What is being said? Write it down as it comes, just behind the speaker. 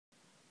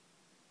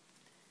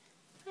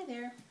Hi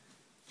there,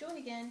 Joy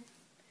again.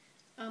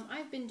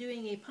 I've been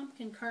doing a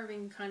pumpkin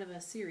carving kind of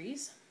a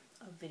series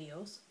of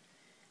videos,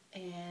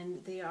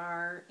 and they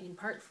are in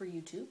part for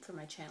YouTube, for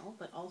my channel,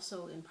 but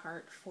also in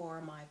part for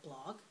my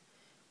blog,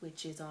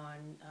 which is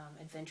on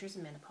Adventures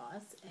in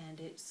Menopause, and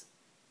its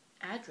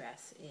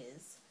address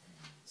is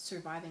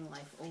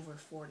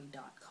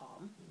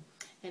survivinglifeover40.com.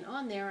 And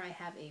on there I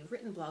have a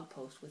written blog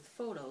post with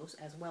photos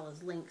as well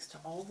as links to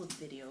all the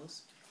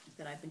videos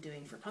that I've been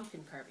doing for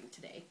pumpkin carving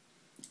today.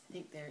 I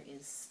think there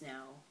is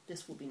now,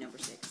 this will be number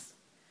 6.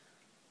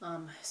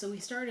 So we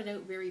started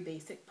out very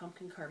basic,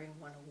 pumpkin carving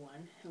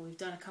 101, and we've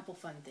done a couple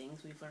fun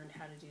things. We've learned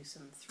how to do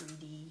some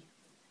 3D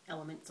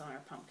elements on our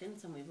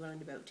pumpkins, and we've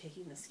learned about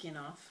taking the skin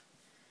off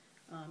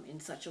in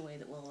such a way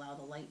that will allow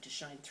the light to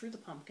shine through the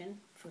pumpkin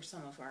for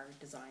some of our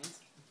designs.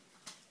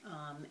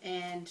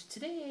 And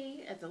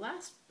today, at the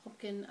last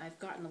pumpkin, I've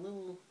gotten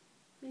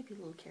maybe a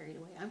little carried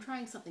away. I'm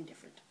trying something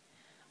different.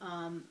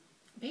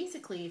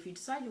 Basically, if you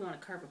decide you want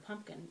to carve a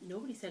pumpkin,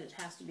 nobody said it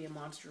has to be a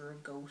monster or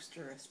a ghost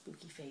or a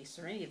spooky face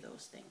or any of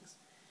those things.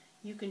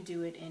 You can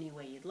do it any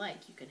way you'd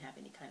like. You can have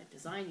any kind of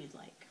design you'd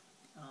like.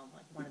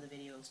 Like one of the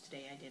videos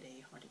today, I did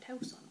a haunted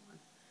house on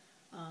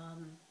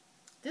one.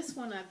 This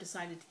one I've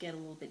decided to get a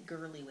little bit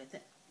girly with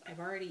it. I've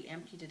already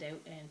emptied it out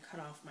and cut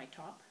off my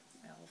top.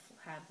 I'll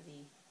have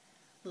the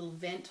little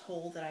vent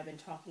hole that I've been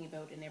talking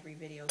about in every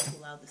video to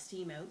allow the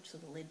steam out so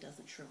the lid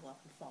doesn't shrivel up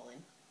and fall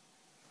in.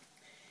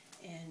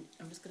 And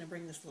I'm just going to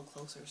bring this a little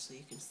closer so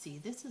you can see.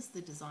 This is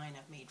the design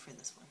I've made for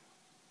this one.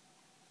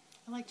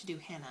 I like to do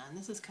henna, and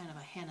this is kind of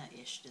a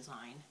henna-ish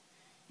design.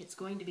 It's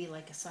going to be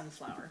like a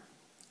sunflower.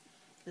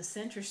 The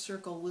center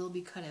circle will be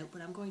cut out,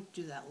 but I'm going to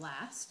do that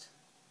last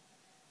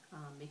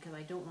because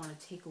I don't want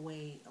to take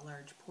away a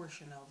large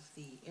portion of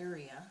the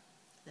area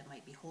that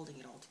might be holding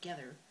it all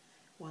together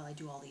while I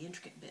do all the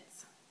intricate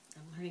bits.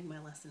 I'm learning my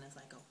lesson as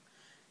I go.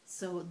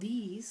 So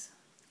these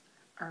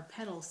are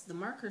petals. The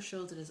marker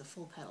shows it as a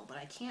full petal, but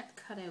I can't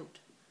cut out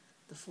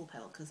the full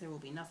petal because there will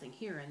be nothing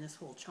here and this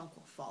whole chunk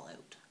will fall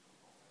out.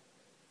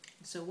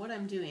 So what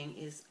I'm doing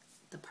is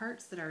the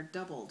parts that are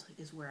doubled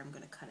is where I'm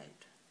going to cut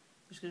out.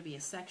 There's going to be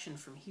a section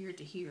from here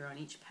to here on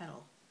each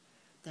petal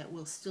that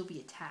will still be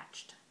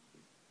attached,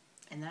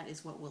 and that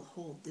is what will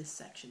hold this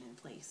section in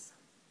place.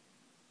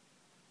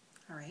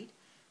 Alright,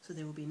 so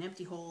there will be an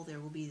empty hole,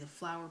 there will be the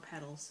flower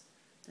petals,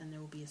 then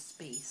there will be a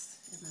space,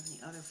 and then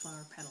the other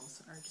flower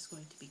petals are just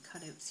going to be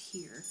cutouts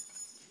here.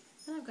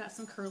 And I've got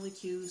some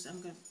curliques.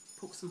 I'm going to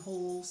poke some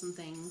holes and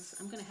things.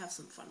 I'm going to have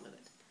some fun with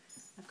it.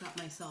 I've got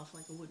myself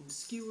like a wooden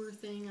skewer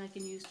thing I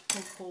can use to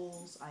poke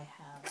holes. I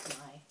have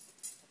my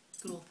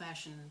good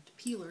old-fashioned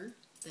peeler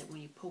that when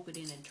you poke it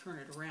in and turn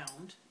it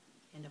around,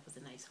 end up with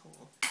a nice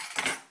hole.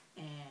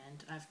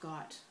 And I've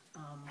got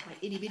my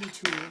itty-bitty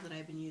tool that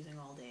I've been using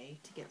all day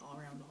to get all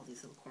around all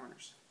these little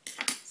corners.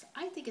 So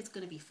I think it's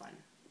going to be fun.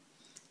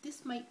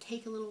 This might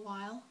take a little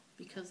while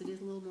because it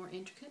is a little more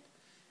intricate,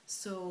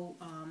 so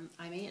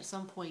I may at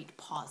some point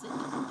pause it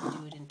and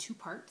do it in 2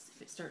 parts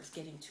if it starts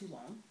getting too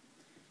long.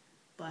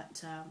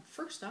 But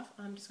first off,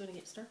 I'm just going to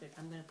get started.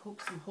 I'm going to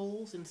poke some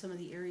holes in some of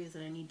the areas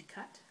that I need to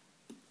cut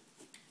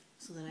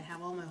so that I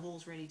have all my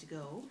holes ready to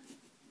go.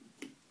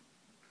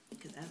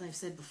 Because as I've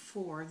said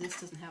before,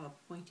 this doesn't have a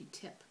pointy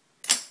tip.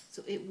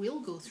 So it will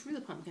go through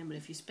the pumpkin, but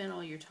if you spend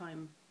all your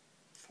time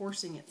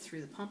forcing it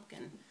through the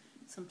pumpkin,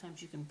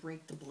 sometimes you can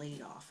break the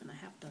blade off, and I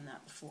have done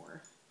that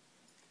before.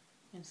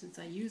 And since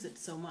I use it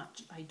so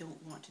much, I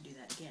don't want to do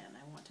that again.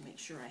 I want to make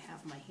sure I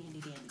have my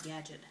handy-dandy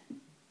gadget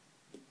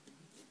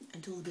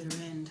until the bitter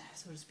end,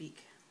 so to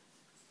speak.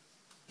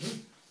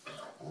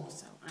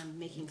 So I'm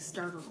making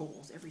starter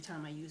holes every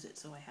time I use it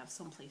so I have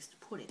some place to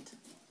put it.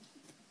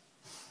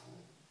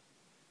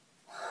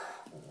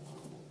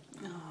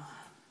 Oh,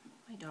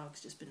 my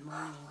dog's just been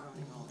moaning and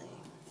groaning all day.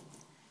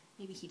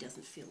 Maybe he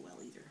doesn't feel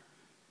well either.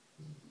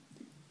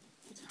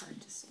 It's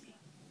hard to say.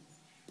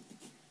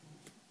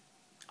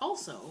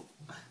 Also,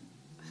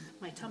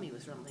 my tummy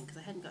was rumbling because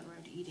I hadn't gotten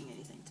around to eating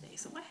anything today.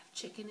 So I have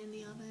chicken in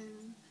the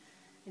oven,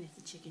 and if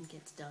the chicken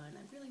gets done,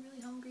 I'm really, really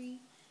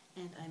hungry,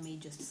 and I may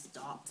just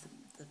stop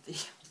the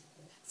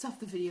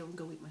video and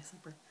go eat my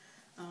supper.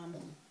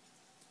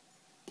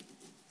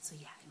 So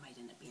yeah, it might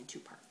end up being 2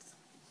 parts.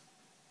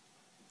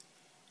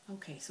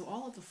 Okay, so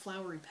all of the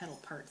flowery petal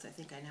parts I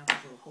think I now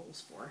have little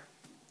holes for.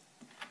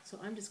 So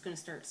I'm just going to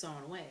start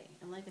sawing away.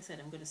 And like I said,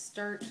 I'm going to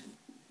start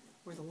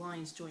where the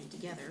lines join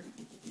together.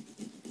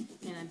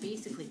 And I'm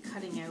basically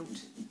cutting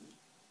out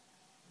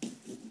a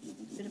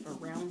bit of a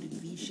rounded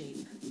V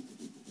shape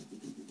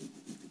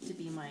to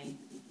be the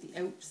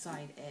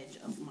outside edge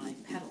of my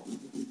petal.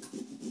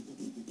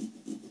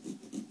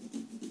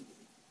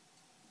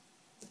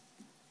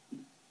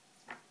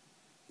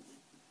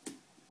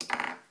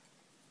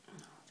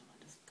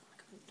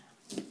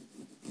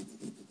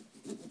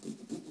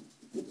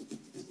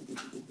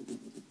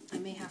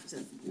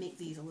 To make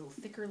these a little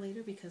thicker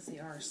later because they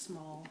are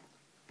small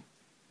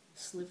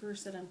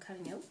slivers that I'm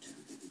cutting out.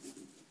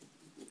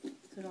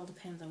 So it all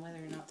depends on whether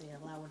or not they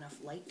allow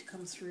enough light to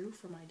come through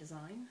for my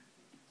design.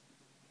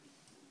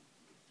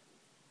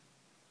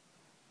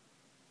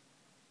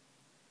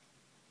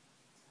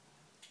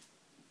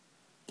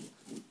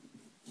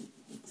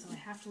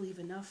 have to leave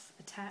enough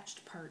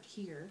attached part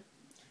here.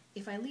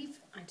 If I leave,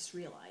 I just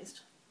realized,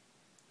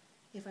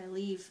 if I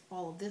leave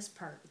all of this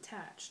part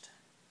attached,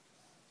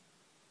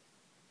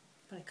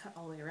 but I cut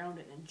all the way around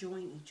it and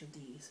join each of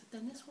these,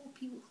 then this whole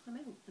piece will come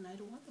out, and I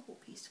don't want the whole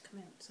piece to come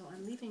out, so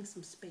I'm leaving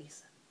some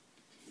space.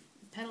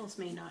 The petals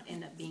may not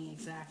end up being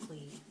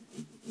exactly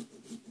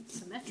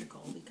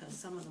symmetrical because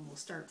some of them will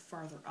start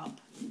farther up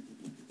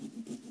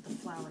the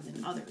flower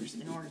than others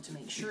in order to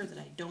make sure that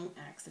I don't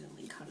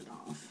accidentally cut it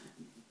off.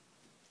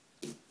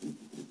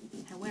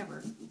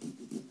 However,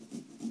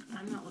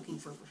 I'm not looking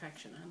for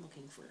perfection, I'm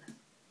looking for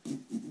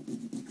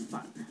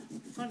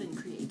fun and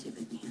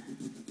creativity.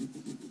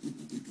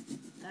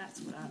 That's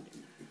what I'm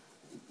doing.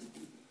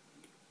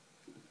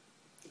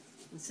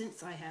 And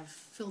since I have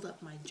filled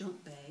up my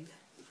junk bag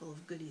full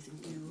of goodies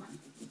and goo,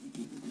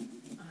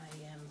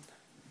 I am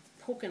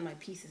poking my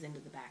pieces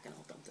into the back and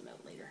I'll dump them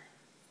out later.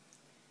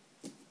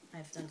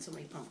 I've done so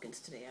many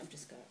pumpkins today, I've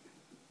just got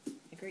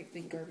a great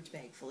big garbage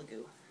bag full of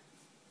goo.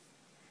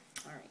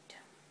 Alright.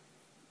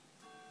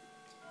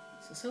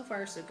 So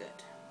far so good.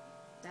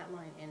 That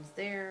line ends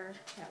there,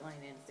 that line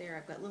ends there.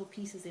 I've got little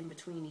pieces in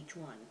between each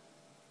one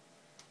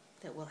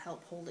that will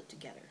help hold it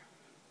together.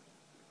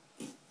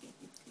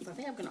 So I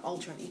think I'm going to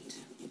alternate.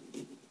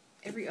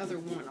 Every other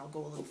one I'll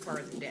go a little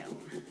farther down.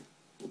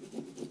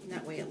 And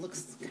that way it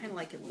looks kind of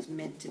like it was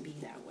meant to be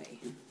that way.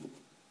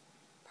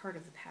 Part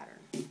of the pattern.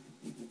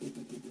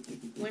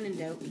 When in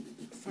doubt,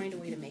 find a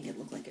way to make it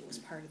look like it was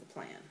part of the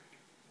plan.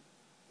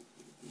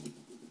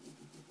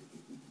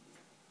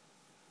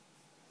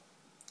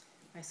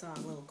 I saw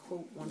a little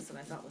quote once that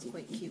I thought was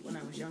quite cute when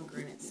I was younger,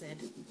 and it said,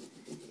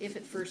 if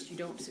at first you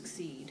don't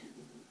succeed,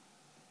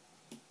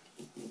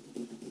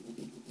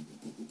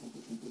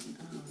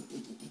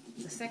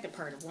 the second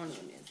part of one of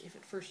them is, if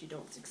at first you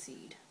don't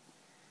succeed,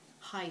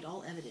 hide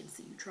all evidence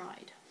that you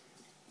tried.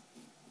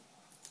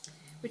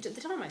 Which at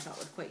the time I thought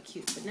was quite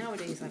cute, but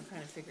nowadays I've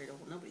kind of figured, oh,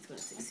 well, nobody's going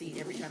to succeed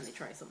every time they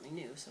try something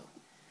new, so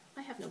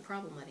I have no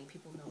problem letting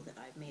people know that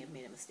I may have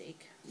made a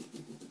mistake,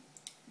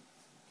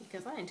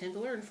 because I intend to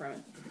learn from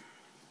it.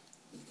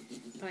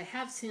 But I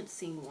have since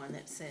seen one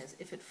that says,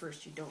 if at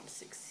first you don't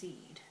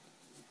succeed,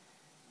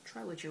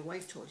 try what your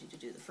wife told you to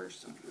do the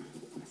first time.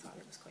 I thought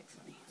it was quite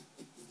funny.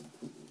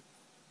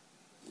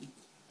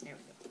 There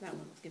we go. That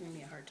one was giving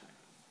me a hard time.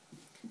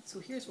 So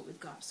here's what we've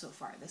got so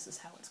far. This is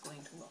how it's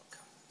going to look.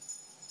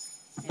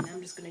 And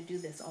I'm just going to do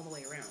this all the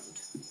way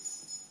around.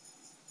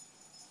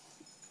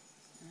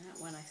 And that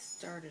one I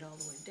started all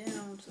the way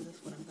down, so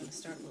this one I'm going to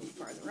start a little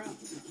farther up.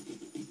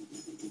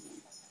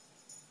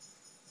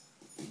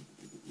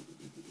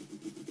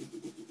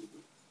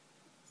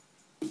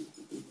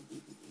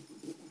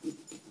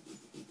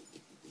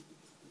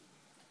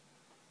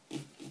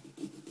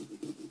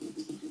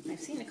 I've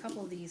seen a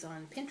couple of these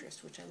on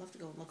Pinterest, which I love to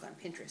go and look on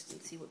Pinterest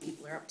and see what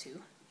people are up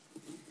to.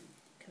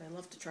 Because I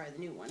love to try the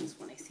new ones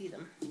when I see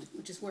them,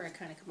 which is where I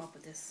kind of come up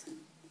with this,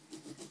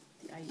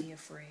 the idea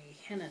for a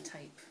henna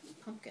type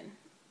pumpkin.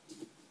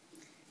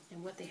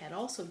 And what they had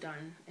also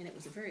done, and it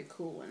was a very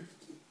cool one,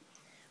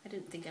 I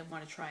didn't think I'd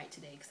want to try it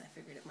today because I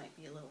figured it might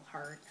be a little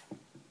hard,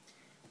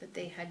 but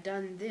they had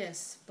done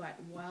this, but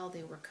while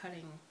they were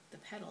cutting the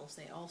petals,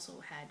 they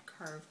also had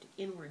carved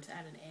inwards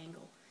at an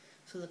angle.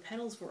 So the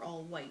petals were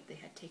all white, they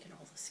had taken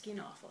all the skin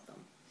off of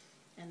them,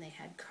 and they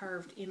had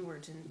carved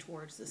inwards and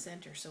towards the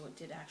center, so it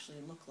did actually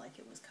look like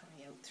it was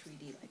coming out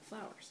 3D like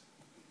flowers.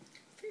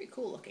 Very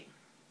cool looking.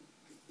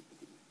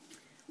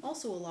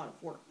 Also a lot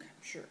of work,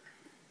 I'm sure.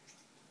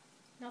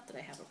 Not that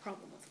I have a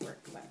problem with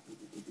work, but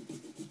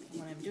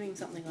when I'm doing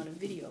something on a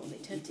video, they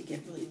tend to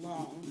get really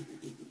long.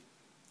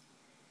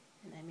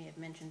 And I may have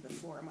mentioned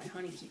before, my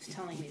honey keeps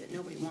telling me that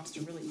nobody wants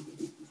to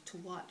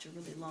watch a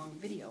really long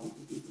video.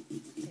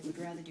 They would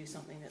rather do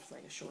something that's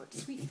like a short,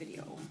 sweet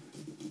video.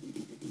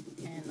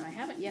 And I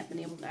haven't yet been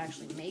able to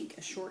actually make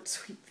a short,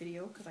 sweet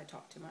video because I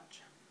talk too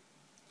much.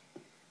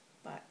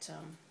 But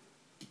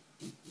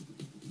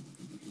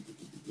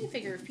I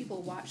figure if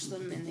people watch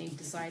them and they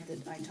decide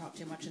that I talk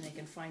too much and they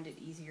can find it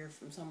easier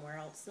from somewhere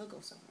else, they'll go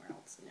somewhere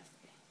else. And if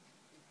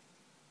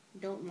they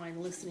don't mind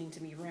listening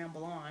to me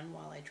ramble on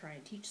while I try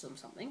and teach them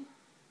something,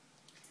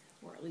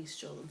 or at least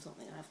show them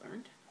something I've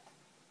learned,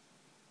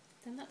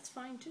 then that's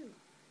fine too.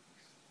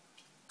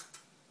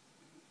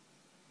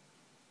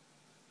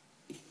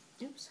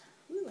 Oops.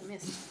 Ooh, I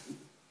missed.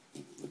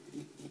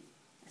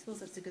 I suppose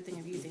that's a good thing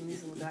of using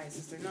these little guys,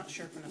 is they're not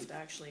sharp enough to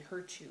actually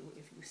hurt you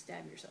if you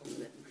stab yourself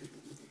with it.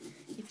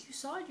 If you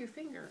sawed your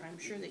finger, I'm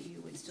sure that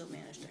you would still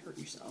manage to hurt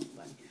yourself,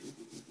 but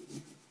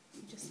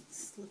you just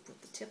slip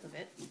with the tip of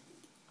it,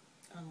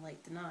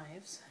 unlike the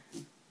knives.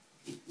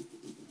 I'm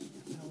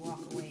going to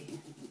walk away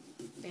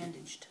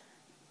bandaged.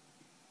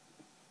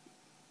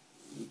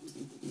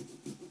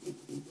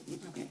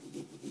 Okay,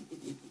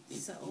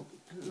 so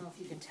I don't know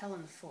if you can tell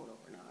in the photo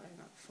or not, or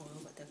not the photo,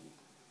 but the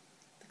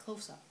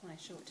close-up when I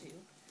show it to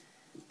you.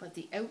 But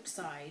the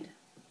outside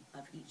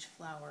of each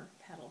flower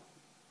petal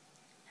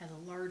has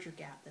a larger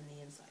gap than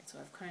the inside, so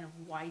I've kind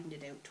of widened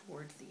it out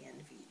towards the end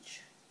of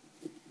each.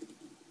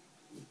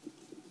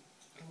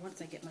 And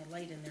once I get my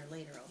light in there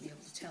later, I'll be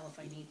able to tell if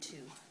I need to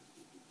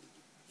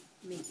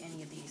make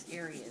any of these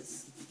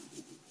areas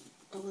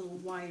a little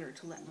wider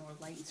to let more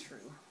light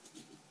through.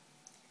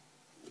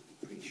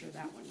 Pretty sure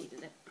that one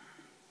needed it.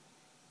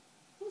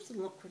 Most of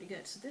them look pretty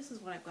good. So this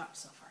is what I've got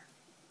so far.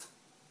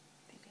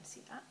 If you can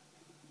see that.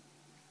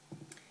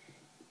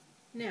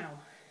 Now,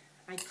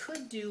 I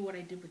could do what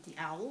I did with the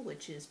owl,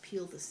 which is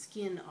peel the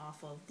skin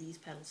off of these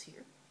petals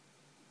here.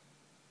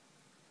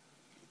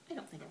 I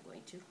don't think I'm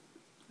going to.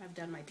 I've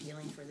done my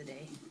peeling for the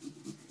day.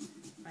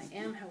 I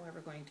am, however,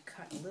 going to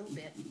cut a little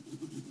bit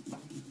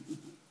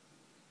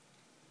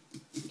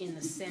in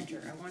the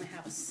center. I want to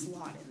have a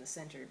slot in the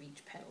center of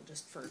each petal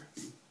just for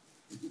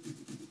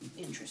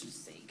interest's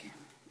sake.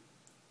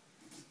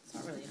 It's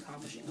not really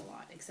accomplishing a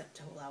lot, except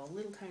to allow a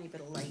little tiny bit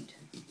of light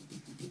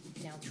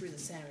down through the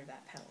center of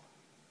that petal.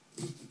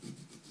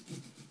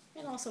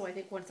 And also, I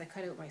think once I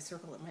cut out my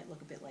circle, it might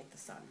look a bit like the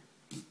sun.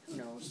 Who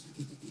knows?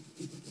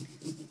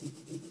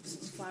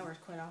 Since flowers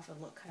quite often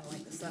look kind of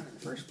like the sun in the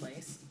first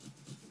place,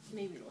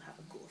 maybe it'll have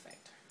a cool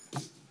effect.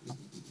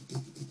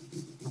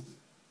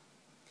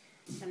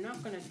 I'm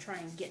not going to try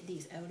and get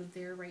these out of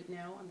there right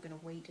now. I'm going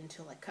to wait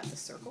until I cut the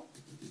circle.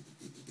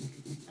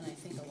 And I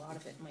think a lot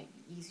of it might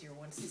be easier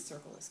once the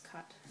circle is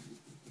cut.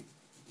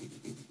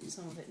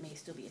 Some of it may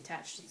still be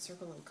attached to the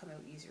circle. It'll come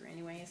out easier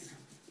anyways.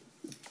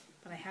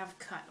 But I have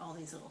cut all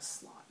these little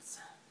slots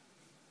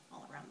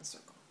all around the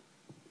circle.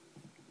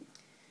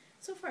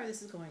 So far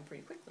this is going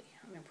pretty quickly.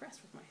 I'm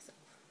impressed with myself.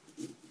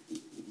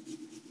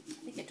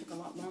 I think it took a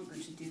lot longer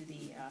to do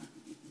the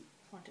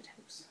haunted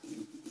house.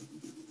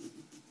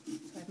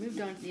 So I've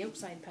moved on to the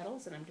outside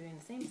petals and I'm doing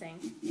the same thing.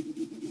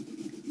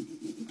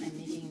 I'm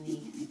making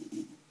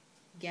the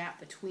gap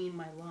between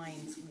my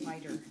lines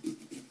wider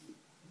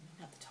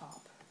at the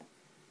top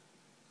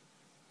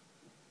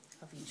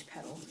of each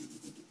petal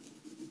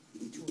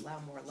to allow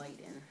more light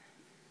in.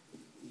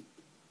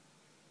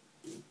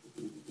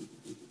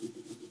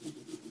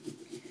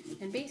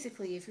 And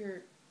basically, if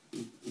you're,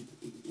 I'm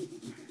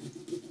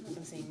not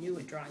going to say new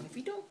at drawing, if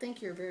you don't think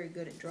you're very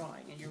good at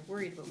drawing and you're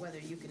worried about whether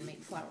you can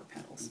make flower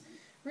petals,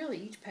 really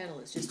each petal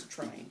is just a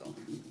triangle.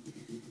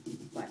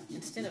 But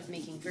instead of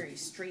making very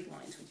straight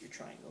lines with your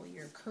triangle,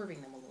 you're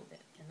curving them a little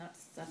bit. And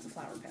that's a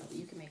flower petal.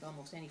 You can make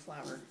almost any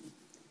flower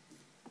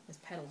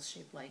with petals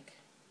shaped like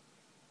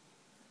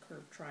a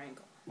curved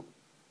triangle.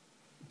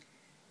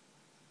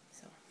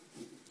 So,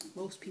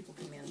 most people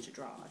can manage to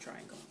draw a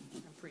triangle,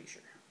 I'm pretty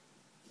sure.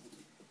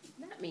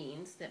 That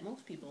means that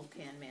most people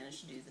can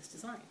manage to do this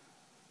design.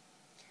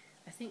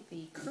 I think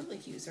the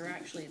curlicues are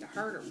actually the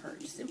harder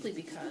part, simply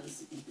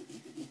because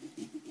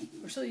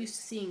we're so used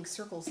to seeing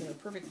circles that are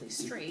perfectly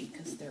straight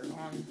because they're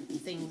on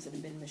things that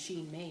have been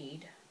machine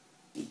made,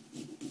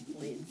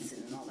 lids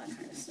and all that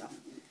kind of stuff,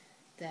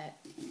 that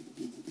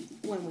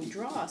when we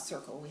draw a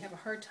circle we have a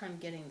hard time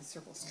getting the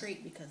circle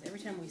straight because every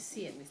time we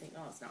see it we think,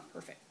 oh, it's not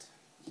perfect.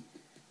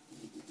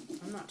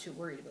 I'm not too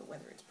worried about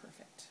whether it's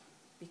perfect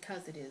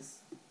because it is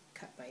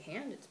cut by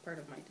hand. It's part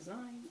of my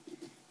design.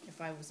 If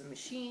I was a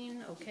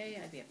machine, okay,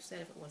 I'd be upset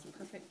if it wasn't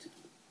perfect.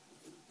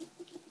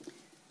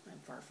 I'm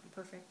far from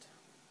perfect.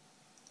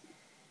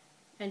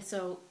 And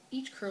so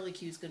each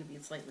curlicue is going to be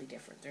slightly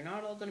different. They're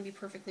not all going to be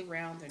perfectly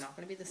round. They're not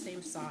going to be the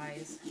same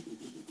size.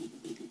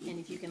 And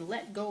if you can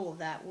let go of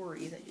that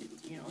worry that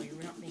you're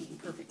not making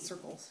perfect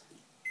circles,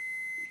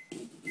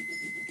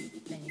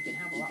 then you can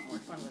have a lot more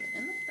fun with it.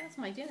 And that's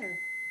my dinner.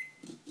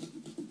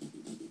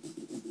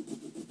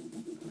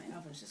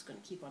 It's just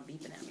going to keep on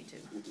beeping at me too.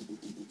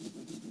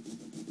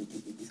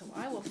 So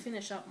I will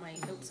finish up my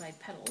outside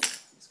petals.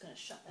 I'm just going to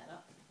shut that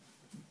up.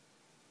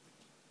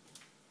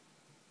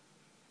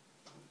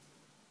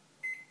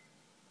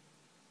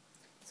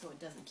 So it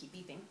doesn't keep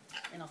beeping.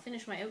 And I'll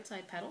finish my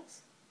outside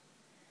petals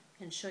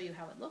and show you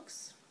how it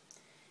looks.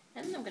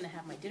 And then I'm going to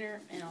have my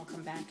dinner and I'll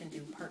come back and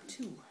do part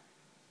 2.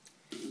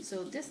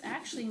 So this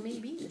actually may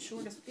be the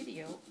shortest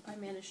video I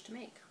managed to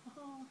make.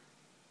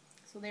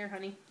 So there,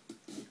 honey.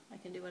 I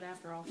can do it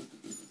after all,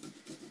 as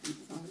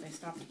long as I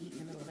stop to eat in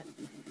the middle of it.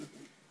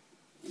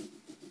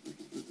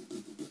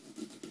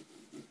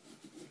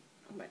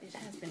 But it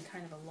has been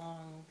kind of a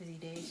long, busy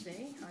day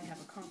today. I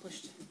have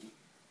accomplished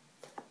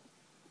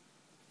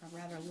a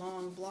rather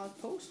long blog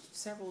post,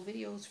 several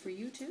videos for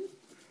YouTube.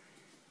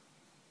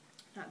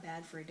 Not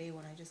bad for a day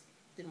when I just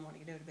didn't want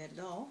to get out of bed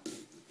at all.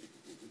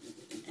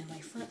 And my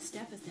front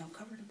step is now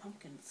covered in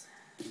pumpkins.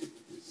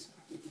 So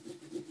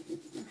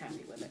I'm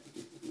happy with it.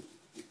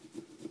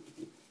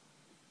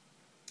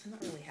 I'm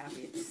not really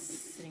happy it's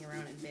sitting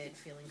around in bed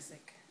feeling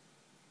sick.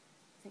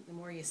 I think the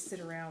more you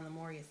sit around, the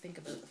more you think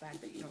about the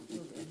fact that you don't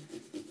feel good,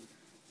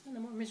 and the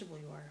more miserable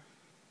you are.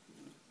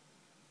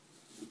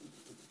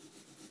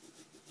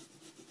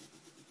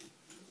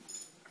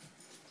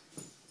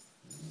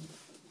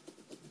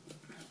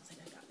 I don't think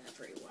I got that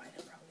very wide.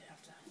 I'm probably going to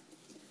have to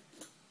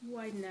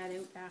widen that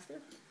out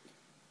after.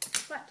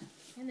 But,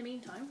 in the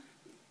meantime,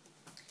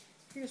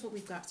 here's what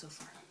we've got so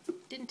far.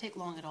 Didn't take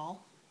long at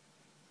all,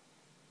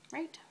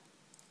 right?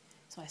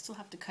 So I still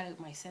have to cut out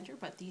my center,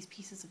 but these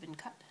pieces have been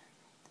cut.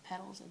 The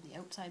petals and the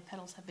outside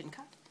petals have been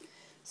cut.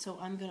 So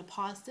I'm going to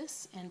pause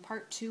this, and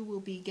part 2 will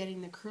be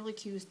getting the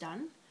curlicues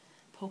done,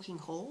 poking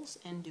holes,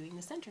 and doing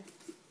the center.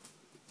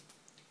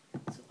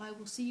 So I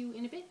will see you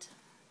in a bit.